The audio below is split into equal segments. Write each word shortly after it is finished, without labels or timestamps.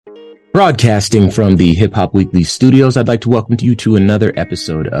Broadcasting from the Hip Hop Weekly studios, I'd like to welcome you to another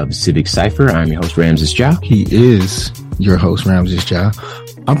episode of Civic Cypher. I'm your host, Ramses Ja. He is your host, Ramses Ja.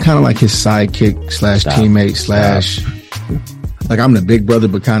 I'm kind of like his sidekick slash teammate slash, like I'm the big brother,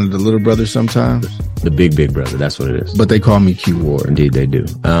 but kind of the little brother sometimes. The big brother, that's what it is. But they call me Q Ward. Indeed, they do.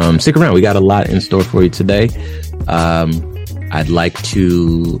 Stick around. We got a lot in store for you today. I'd like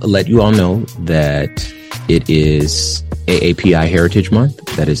to let you all know that it is AAPI Heritage Month.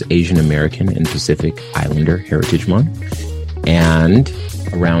 That is Asian American and Pacific Islander Heritage Month. And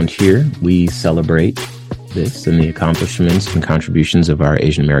around here, we celebrate this and the accomplishments and contributions of our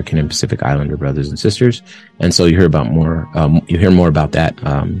Asian American and Pacific Islander brothers and sisters. And so you hear more about that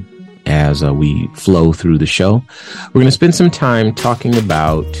as we flow through the show. We're going to spend some time talking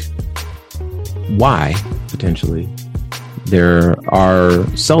about why, potentially, there are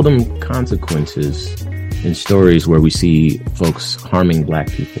seldom consequences in stories where we see folks harming Black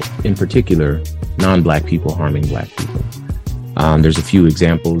people, in particular, non-Black people harming Black people. There's a few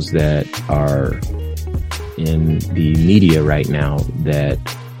examples that are in the media right now that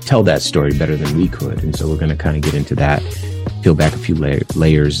tell that story better than we could. And so we're going to kind of get into that, peel back a few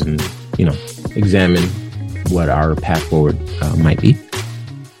layers and, examine what our path forward might be.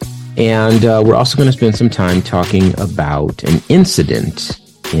 And we're also going to spend some time talking about an incident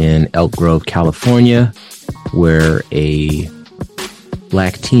in Elk Grove, California, where a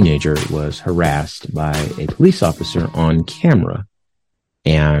Black teenager was harassed by a police officer on camera,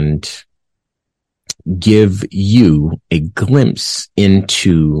 and give you a glimpse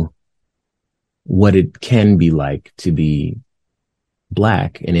into what it can be like to be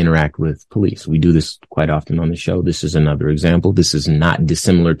Black and interact with police. We do this quite often on the show. This is another example. This is not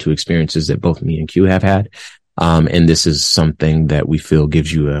dissimilar to experiences that both me and Q have had. And this is something that we feel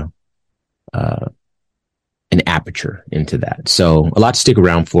gives you an aperture into that. So a lot to stick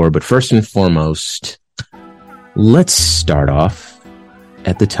around for, but first and foremost, let's start off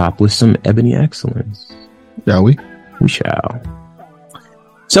at the top with some Ebony Excellence. Shall we? We shall.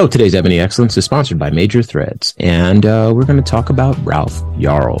 So today's Ebony Excellence is sponsored by Major Threads, and we're going to talk about Ralph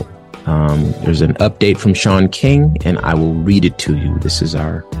Yarl. There's an update from Sean King, and I will read it to you. This is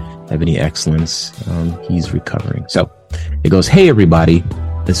our Ebony Excellence. He's recovering. So it goes, "Hey everybody."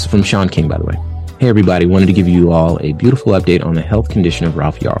 This is from Sean King, by the way. "Hey everybody, wanted to give you all a beautiful update on the health condition of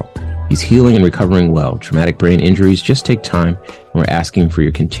Ralph Yarl. He's healing and recovering well. Traumatic brain injuries just take time, and we're asking for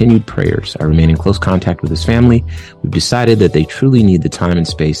your continued prayers. I remain in close contact with his family. We've decided that they truly need the time and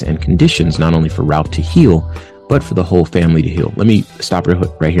space and conditions, not only for Ralph to heal, but for the whole family to heal." Let me stop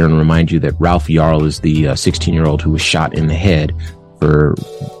right here and remind you that Ralph Yarl is the 16-year-old who was shot in the head for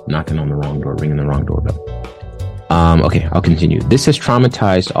knocking on the wrong door, ringing the wrong doorbell. Okay, I'll continue. "This has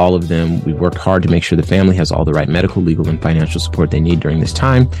traumatized all of them. We've worked hard to make sure the family has all the right medical, legal, and financial support they need during this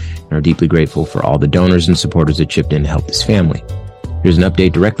time, and are deeply grateful for all the donors and supporters that chipped in to help this family." Here's an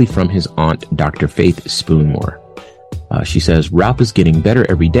update directly from his aunt, Dr. Faith Spoonmore. She says, "Ralph is getting better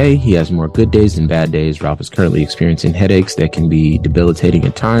every day. He has more good days than bad days. Ralph is currently experiencing headaches that can be debilitating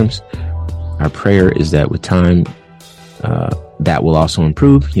at times. Our prayer is that with time, that will also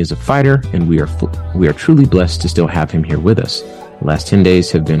improve. He is a fighter, and we are truly blessed to still have him here with us. The last 10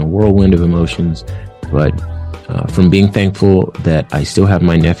 days have been a whirlwind of emotions, but from being thankful that I still have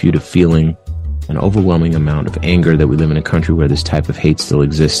my nephew to feeling an overwhelming amount of anger that we live in a country where this type of hate still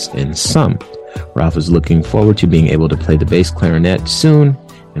exists in some. Ralph is looking forward to being able to play the bass clarinet soon,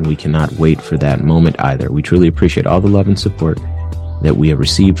 and we cannot wait for that moment either. We truly appreciate all the love and support that we have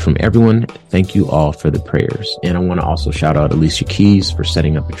received from everyone. Thank you all for the prayers." And I want to also shout out Alicia Keys for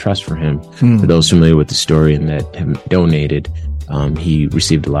setting up a trust for him. For those familiar with the story and that have donated, he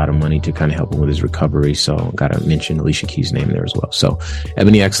received a lot of money to kind of help him with his recovery. So got to mention Alicia Keys' name there as well. So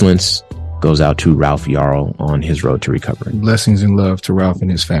Ebony Excellence goes out to Ralph Yarl on his road to recovery. Blessings and love to Ralph and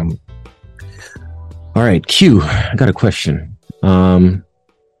his family. All right, Q, I got a question.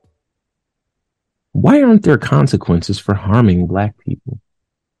 Why aren't there consequences for harming Black people?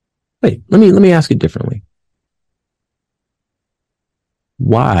 Wait, let me ask it differently.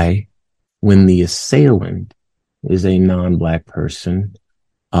 Why, when the assailant is a non-Black person,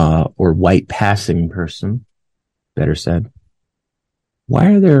 or white passing person, better said,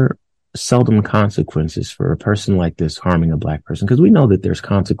 why are there seldom consequences for a person like this harming a Black person? Because we know that there's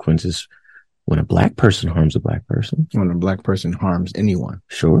consequences when a Black person harms a Black person. When a Black person harms anyone.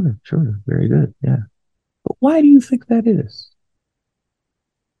 Sure. Very good. Yeah. But why do you think that is?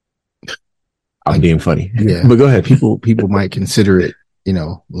 I'm being funny. Yeah. But go ahead. People might consider it,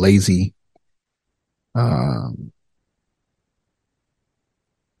 lazy,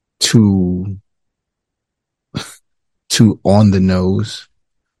 too on the nose.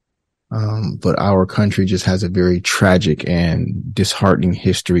 But our country just has a very tragic and disheartening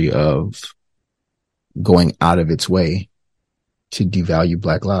history of going out of its way to devalue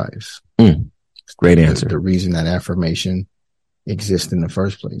Black lives. Great answer. The reason that affirmation exists in the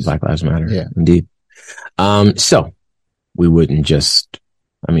first place. Black Lives Matter. Yeah. Indeed. So we wouldn't just,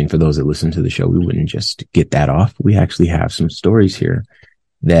 for those that listen to the show, we wouldn't just get that off. We actually have some stories here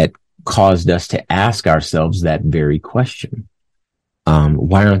that caused us to ask ourselves that very question.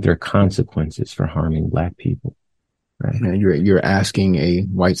 Why aren't there consequences for harming Black people? Right. And you're asking a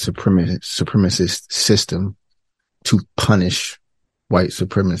white supremacist system to punish white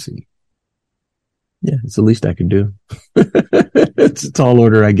supremacy. Yeah, it's the least I could do. It's a tall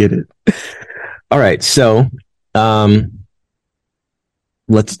order. I get it. All right. So,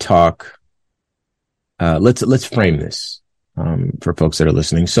 let's talk. Let's frame this, for folks that are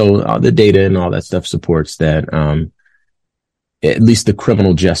listening. So the data and all that stuff supports that, at least the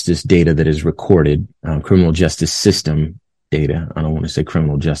criminal justice data that is recorded, criminal justice system data. I don't want to say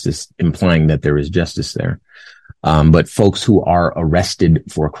criminal justice, implying that there is justice there. But folks who are arrested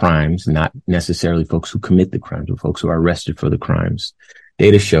for crimes, not necessarily folks who commit the crimes, but folks who are arrested for the crimes.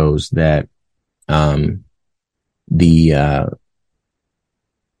 Data shows that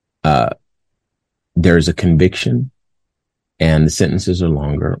there's a conviction and the sentences are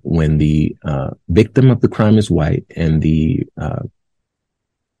longer when the victim of the crime is white and the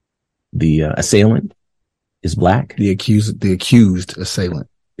assailant is Black. The accused assailant.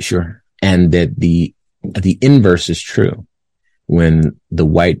 Sure. And that the inverse is true. When the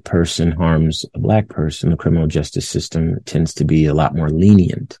white person harms a Black person, the criminal justice system tends to be a lot more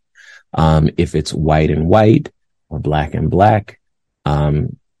lenient. If it's white and white or Black and Black,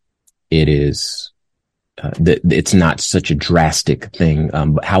 it is, it's not such a drastic thing.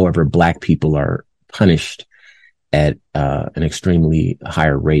 But however, Black people are punished at an extremely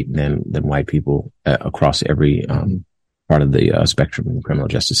higher rate than white people across every part of the spectrum in the criminal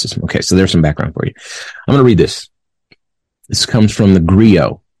justice system. Okay, so there's some background for you. I'm going to read this. This comes from the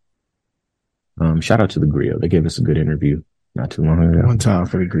Grio. Shout out to the Grio. They gave us a good interview not too long ago. One time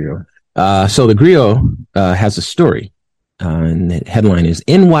for the Grio. So the Grio has a story. And the headline is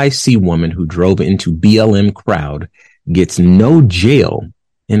NYC woman who drove into BLM crowd gets no jail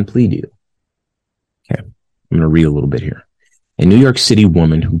in plea deal. Okay, I'm going to read a little bit here. A New York City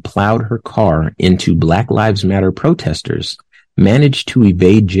woman who plowed her car into Black Lives Matter protesters managed to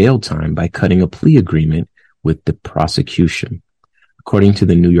evade jail time by cutting a plea agreement with the prosecution. According to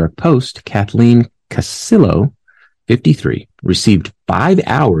the New York Post, Kathleen Castillo, 53, received 5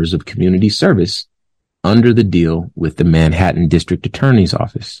 hours of community service under the deal with the Manhattan District Attorney's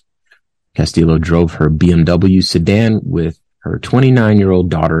Office. Castillo drove her BMW sedan with her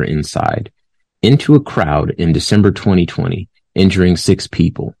 29-year-old daughter inside into a crowd in December 2020, injuring 6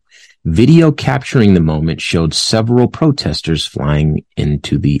 people. Video capturing the moment showed several protesters flying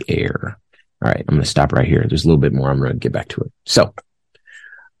into the air. All right, I'm going to stop right here. There's a little bit more. I'm going to get back to it. So,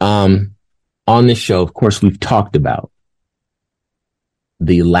 on this show, of course, we've talked about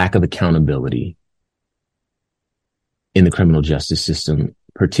the lack of accountability in the criminal justice system,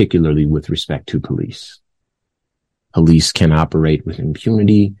 particularly with respect to police. Police can operate with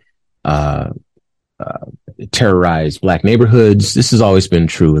impunity, terrorize Black neighborhoods. This has always been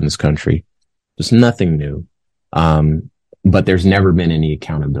true in this country. There's nothing new. But there's never been any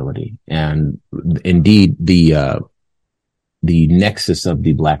accountability. And indeed, the nexus of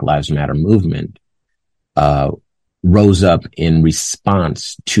the Black Lives Matter movement, rose up in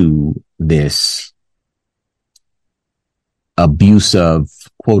response to this abuse of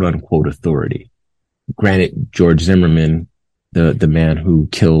quote unquote authority. Granted, George Zimmerman, the man who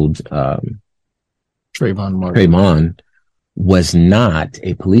killed, Trayvon Martin, was not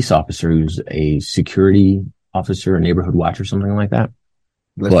a police officer. He was a security officer, a neighborhood watch or something like that.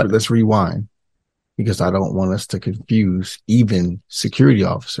 Let's rewind, because I don't want us to confuse even security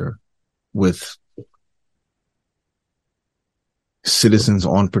officer with citizens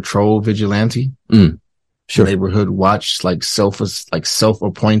on patrol vigilante. Sure. Neighborhood watch, like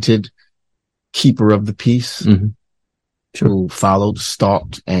self-appointed keeper of the peace, Sure. who followed,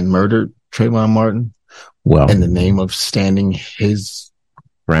 stalked, and murdered Trayvon Martin. Well, in the name of standing his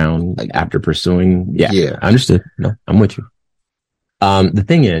ground after pursuing. Yeah. I understood. No, I'm with you. The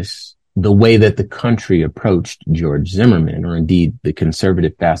thing is, the way that the country approached George Zimmerman, or indeed the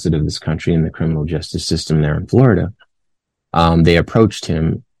conservative facet of this country in the criminal justice system there in Florida, they approached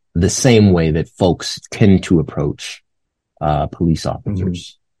him the same way that folks tend to approach police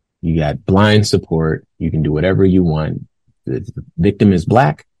officers. You got blind support. You can do whatever you want. If the victim is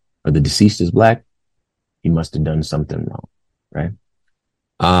Black or the deceased is Black, he must have done something wrong, right?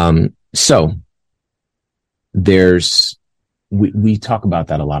 So we talk about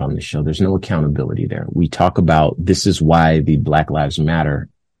that a lot on the show. There's no accountability there. We talk about this is why the Black Lives Matter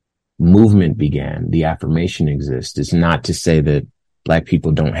movement began. The affirmation exists. It's not to say that Black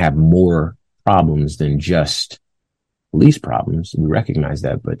people don't have more problems than just police problems. We recognize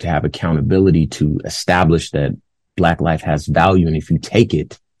that, but to have accountability to establish that Black life has value. And if you take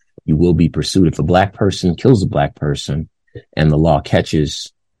it, you will be pursued. If a Black person kills a Black person and the law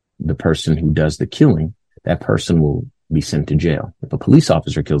catches the person who does the killing, that person will be sent to jail. If a police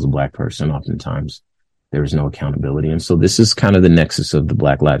officer kills a Black person, oftentimes there is no accountability. And so this is kind of the nexus of the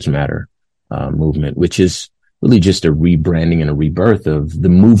Black Lives Matter movement, which is really just a rebranding and a rebirth of the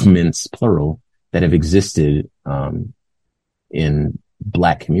movements, plural, that have existed in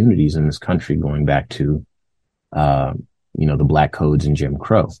Black communities in this country, going back to, the Black codes and Jim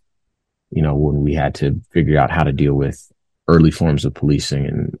Crow, when we had to figure out how to deal with early forms of policing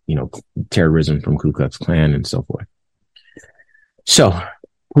and, terrorism from Ku Klux Klan and so forth. So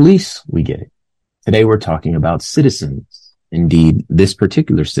police, we get it. Today, we're talking about citizens. Indeed, this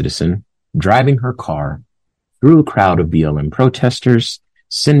particular citizen driving her car through a crowd of BLM protesters,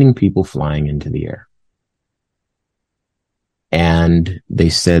 sending people flying into the air. And they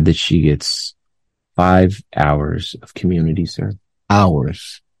said that she gets 5 hours of community service.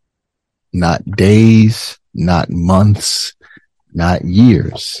 Hours, not days, not months, not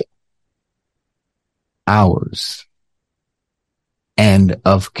years. Hours. And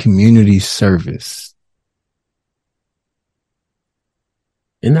of community service.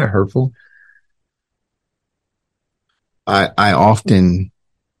 Isn't that hurtful? I often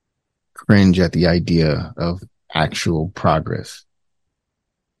cringe at the idea of actual progress.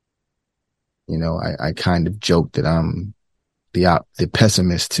 I kind of joke that I'm the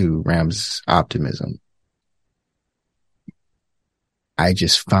pessimist to Ram's optimism. I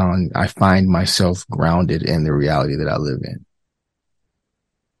find myself grounded in the reality that I live in.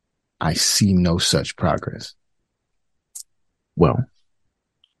 I see no such progress. Well,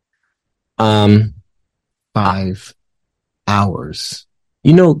 5 hours.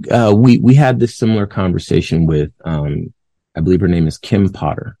 We had this similar conversation with, I believe her name is Kim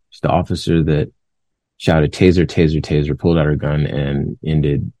Potter. She's the officer that shouted taser, taser, taser, pulled out her gun and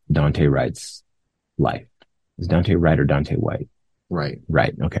ended Dante Wright's life. Is Dante Wright or Dante White? Right.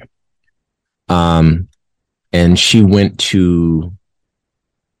 Right. Okay. And she went to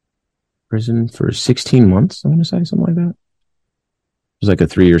prison for 16 months. I want to say something like that. It was like a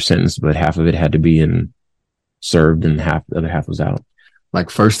 3-year sentence, but half of it had to be served and the other half was out. Like,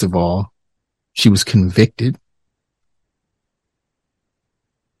 first of all, she was convicted.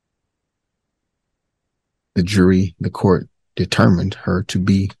 The court determined her to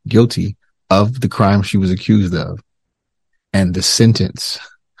be guilty of the crime she was accused of. And the sentence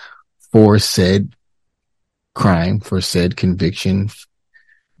for said crime, for said conviction,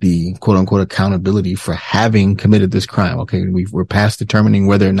 the quote unquote accountability for having committed this crime. Okay. We're past determining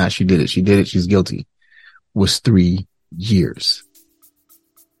whether or not she did it. She did it. She's guilty. Was 3 years.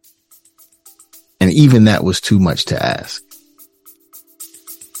 And even that was too much to ask.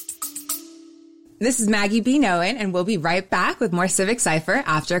 This is Maggie B. Noen, and we'll be right back with more Civic Cypher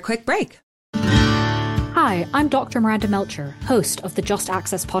after a quick break. Hi, I'm Dr. Miranda Melcher, host of the Just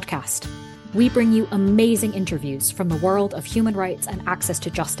Access podcast. We bring you amazing interviews from the world of human rights and access to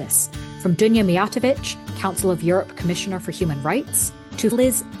justice, from Dunja Mijatovic, Council of Europe Commissioner for Human Rights, to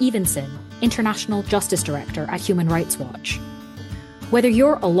Liz Evenson, International Justice Director at Human Rights Watch. Whether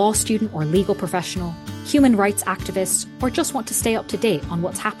you're a law student or legal professional, human rights activist, or just want to stay up to date on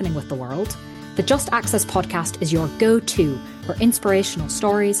what's happening with the world, the Just Access podcast is your go-to for inspirational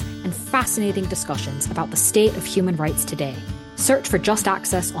stories and fascinating discussions about the state of human rights today. Search for Just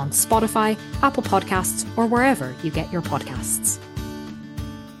Access on Spotify, Apple Podcasts, or wherever you get your podcasts.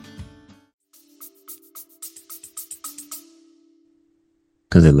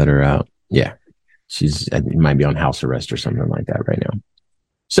 Because they let her out. Yeah. She's might be on house arrest or something like that right now.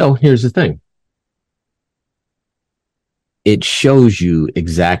 So here's the thing. It shows you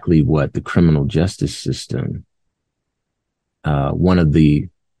exactly what the criminal justice system, one of the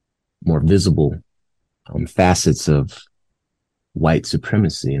more visible facets of white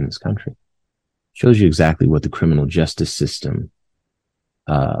supremacy in this country, shows you exactly what the criminal justice system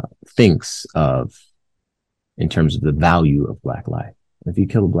thinks of in terms of the value of Black life. If you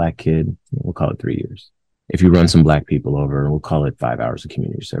kill a Black kid, we'll call it 3 years. If you run some Black people over, we'll call it 5 hours of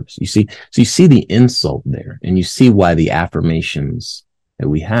community service. You see the insult there, and you see why the affirmations that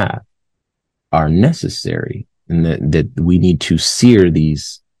we have are necessary, and that we need to sear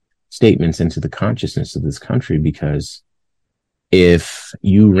these statements into the consciousness of this country, because if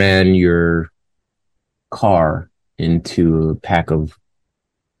you ran your car into a pack of,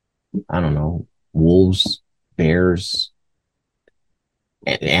 I don't know, wolves, bears,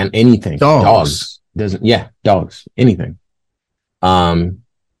 and anything, dogs, dogs, anything,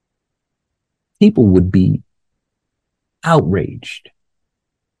 people would be outraged.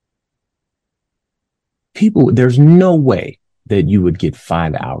 There's no way that you would get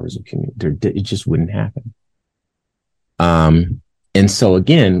 5 hours of commute. It just wouldn't happen. And so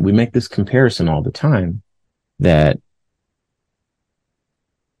again, we make this comparison all the time that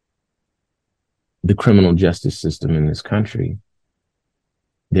the criminal justice system in this country,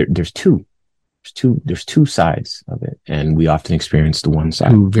 there's two sides of it, and we often experience the one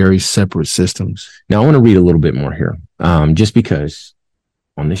side. Two very separate systems. Now, I want to read a little bit more here, just because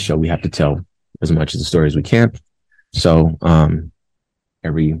on this show we have to tell as much of the story as we can. So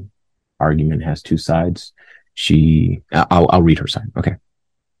every argument has two sides. I'll read her side. Okay.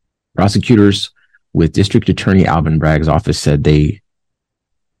 Prosecutors with District Attorney Alvin Bragg's office said they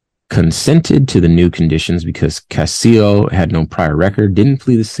consented to the new conditions because Castillo had no prior record, didn't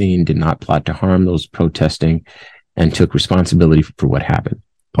flee the scene, did not plot to harm those protesting, and took responsibility for what happened.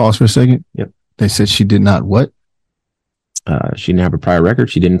 Pause for a second. Yep. They said she did not what? She didn't have a prior record.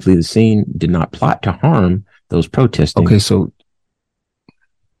 She didn't flee the scene, did not plot to harm those protesting. Okay, so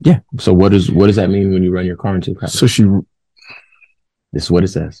yeah. So what does that mean when you run your car into a crowd? So this is what it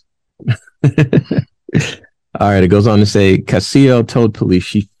says. All right. It goes on to say Castillo told police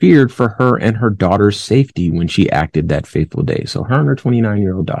she feared for her and her daughter's safety when she acted that fateful day. So her and her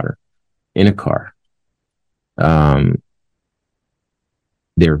 29-year-old daughter in a car. They're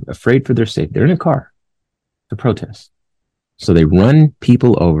afraid for their safety. They're in a car to protest. So they run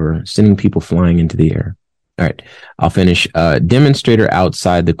people over, sending people flying into the air. All right, I'll finish. Demonstrator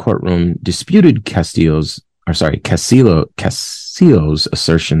outside the courtroom disputed Castillo's assertions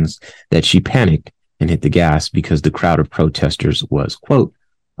that she panicked and hit the gas because the crowd of protesters was, quote,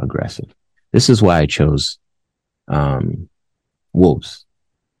 aggressive. This is why I chose wolves.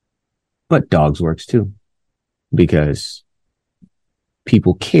 But dogs works too, because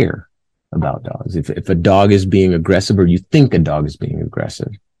people care about dogs. If a dog is being aggressive, or you think a dog is being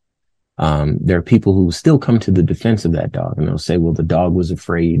aggressive, there are people who still come to the defense of that dog, and they'll say, well, the dog was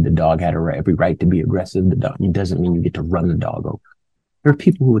afraid. The dog had every right to be aggressive. The dog, it doesn't mean you get to run the dog over. There are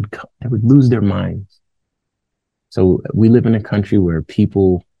people who would lose their minds. So we live in a country where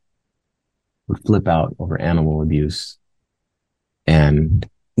people would flip out over animal abuse. And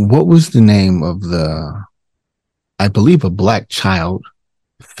what was the name of I believe a black child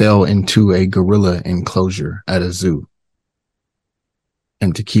fell into a gorilla enclosure at a zoo.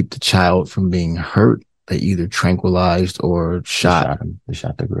 And to keep the child from being hurt, they either tranquilized or shot him. They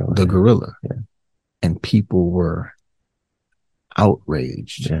shot the gorilla. The gorilla. Yeah. And people were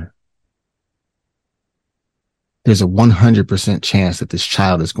outraged. Yeah. There's a 100% chance that this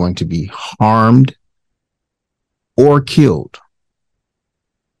child is going to be harmed or killed.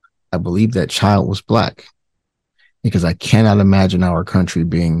 I believe that child was black, because I cannot imagine our country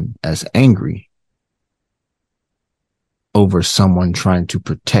being as angry over someone trying to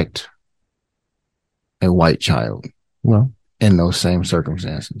protect a white child. Well, in those same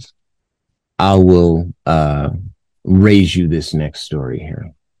circumstances. I will raise you this next story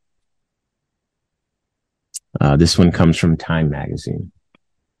here. This one comes from Time Magazine.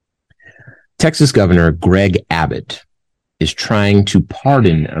 Texas Governor Greg Abbott is trying to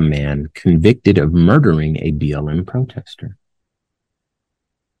pardon a man convicted of murdering a BLM protester.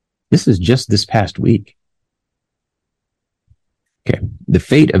 This is just this past week. Okay. The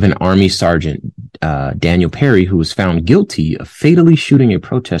fate of an Army Sergeant, Daniel Perry, who was found guilty of fatally shooting a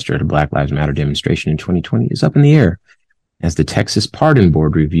protester at a Black Lives Matter demonstration in 2020, is up in the air as the Texas Pardon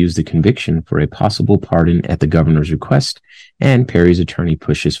Board reviews the conviction for a possible pardon at the governor's request, and Perry's attorney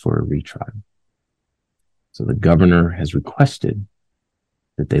pushes for a retrial. So the governor has requested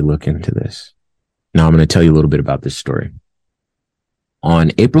that they look into this. Now I'm going to tell you a little bit about this story.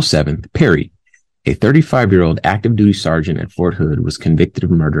 On April 7th, Perry, a 35-year-old active duty sergeant at Fort Hood, was convicted of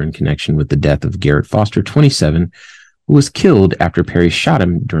murder in connection with the death of Garrett Foster, 27, who was killed after Perry shot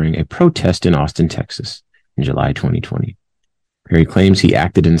him during a protest in Austin, Texas in July 2020. Perry claims he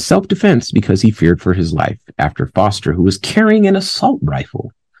acted in self-defense because he feared for his life after Foster, who was carrying an assault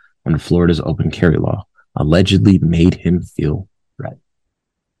rifle under Florida's open carry law, allegedly made him feel threatened.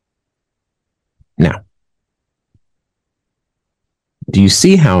 Now, do you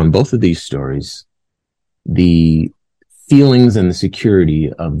see how in both of these stories, the feelings and the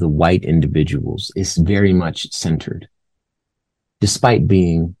security of the white individuals is very much centered, despite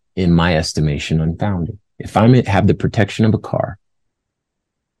being, in my estimation, unfounded? If I have the protection of a car,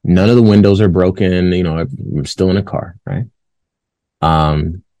 None of the windows are broken. You know, I'm still in a car, right?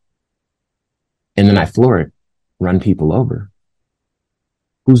 And then I floor it, run people over.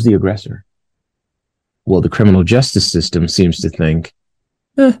 Who's the aggressor? Well, the criminal justice system seems to think,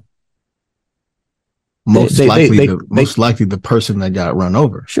 most likely the person that got run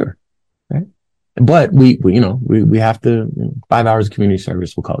over. Sure. Right. But we have to, 5 hours of community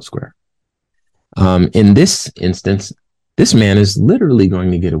service, we'll call it square. In this instance, this man is literally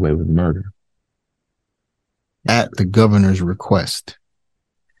going to get away with murder. At the governor's request.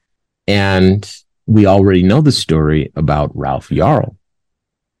 And we already know the story about Ralph Yarl,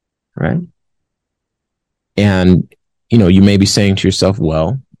 right? And, you know, you may be saying to yourself,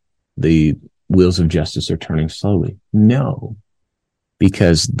 well, the wheels of justice are turning slowly. No,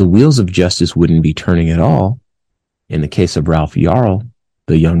 because the wheels of justice wouldn't be turning at all in the case of Ralph Yarl,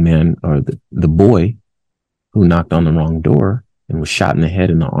 the young man or the boy who knocked on the wrong door and was shot in the head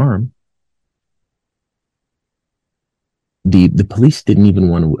and the arm. The police didn't even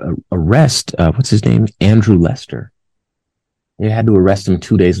want to arrest, what's his name? Andrew Lester. They had to arrest him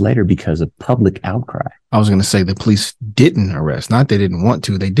 2 days later because of public outcry. I was going to say the police didn't arrest. Not they didn't want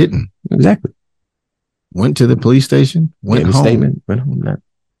to. They didn't. Exactly. Went to the police station, went home. Statement, went home.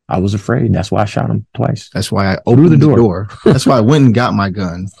 I was afraid. That's why I shot him twice. That's why I opened the door. That's why I went and got my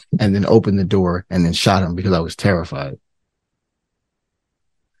gun and then opened the door and then shot him because I was terrified.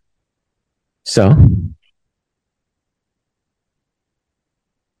 So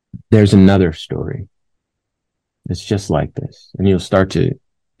there's another story that's just like this, and you'll start to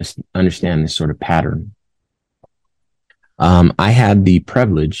understand this sort of pattern. I had the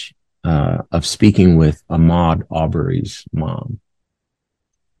privilege of speaking with Ahmaud Arbery's mom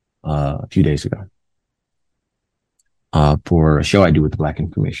a few days ago for a show I do with the Black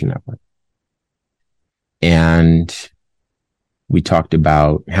Information Network. And we talked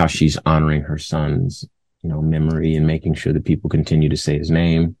about how she's honoring her son's, memory and making sure that people continue to say his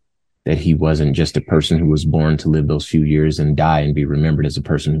name, that he wasn't just a person who was born to live those few years and die and be remembered as a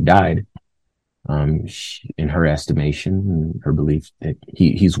person who died. In her estimation, her belief that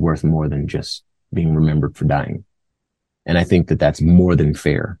he's worth more than just being remembered for dying. And I think that that's more than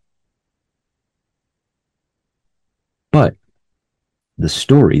fair. But the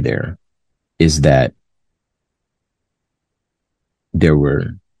story there is that there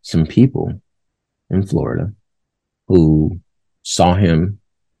were some people in Florida who saw him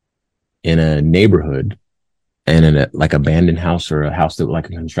in a neighborhood and in a like abandoned house or a house that like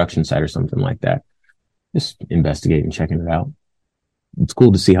a construction site or something like that. Just investigating, checking it out. It's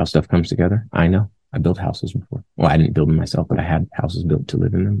cool to see how stuff comes together. I know. I built houses before. Well, I didn't build them myself, but I had houses built to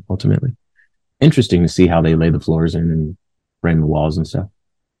live in them ultimately. Interesting to see how they lay the floors in and frame the walls and stuff.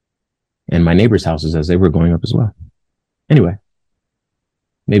 And my neighbors' houses as they were going up as well. Anyway,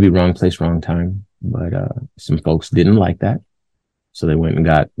 maybe wrong place, wrong time, but some folks didn't like that. So they went and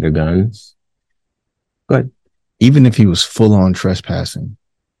got their guns. Go ahead. Even if he was full on trespassing,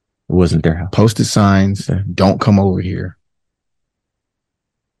 it wasn't their house. Posted signs, don't come over here.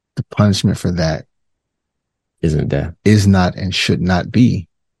 The punishment for that isn't death. Is not and should not be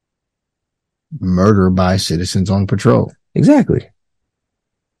murder by citizens on patrol. Exactly.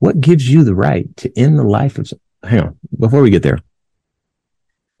 What gives you the right to end the life of... Hang on, before we get there.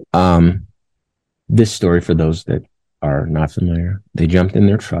 This story, for those that are not familiar, they jumped in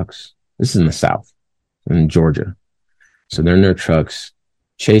their trucks. This is in the South, in Georgia. So they're in their trucks,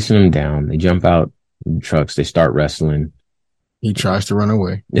 chasing them down. They jump out of the trucks. They start wrestling. He tries to run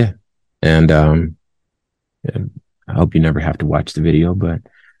away. Yeah. And I hope you never have to watch the video, but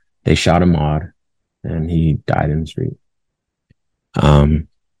they shot Ahmaud and he died in the street.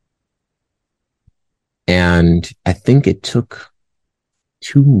 And I think it took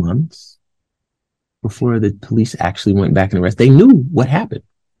 2 months before the police actually went back and arrested. They knew what happened.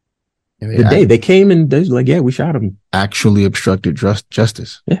 The day they came and they was like, yeah, we shot him. Actually obstructed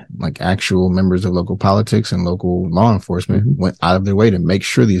justice. Yeah. Like actual members of local politics and local law enforcement went out of their way to make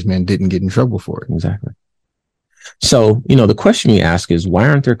sure these men didn't get in trouble for it. Exactly. So, the question we ask is, why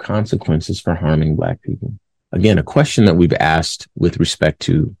aren't there consequences for harming Black people? Again, a question that we've asked with respect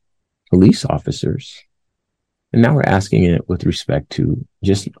to police officers. And now we're asking it with respect to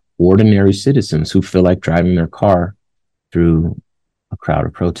just ordinary citizens who feel like driving their car through a crowd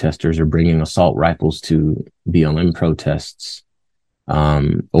of protesters or bringing assault rifles to BLM protests,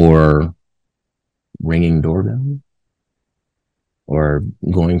 or ringing doorbells, or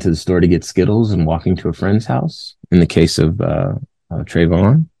going to the store to get Skittles and walking to a friend's house in the case of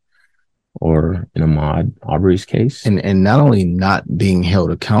Trayvon, or in Ahmaud Arbery's case. And not only not being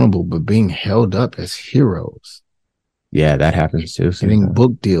held accountable, but being held up as heroes. Yeah, that happens too. Getting sometimes.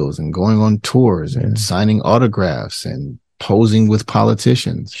 book deals and going on tours and signing autographs and posing with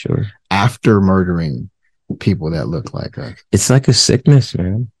politicians Sure. after murdering people that look like us. It's like a sickness,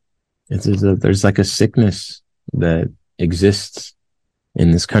 man. There's like a sickness that exists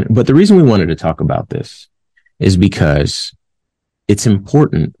in this country. But the reason we wanted to talk about this is because it's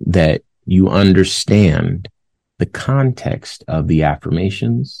important that you understand the context of the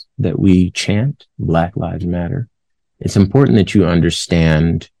affirmations that we chant, Black Lives Matter. It's important that you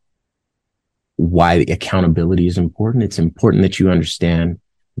understand why the accountability is important. It's important that you understand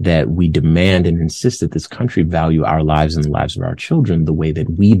that we demand and insist that this country value our lives and the lives of our children the way that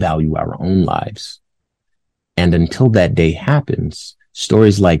we value our own lives. And until that day happens,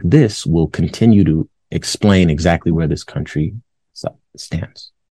 stories like this will continue to explain exactly where this country stands.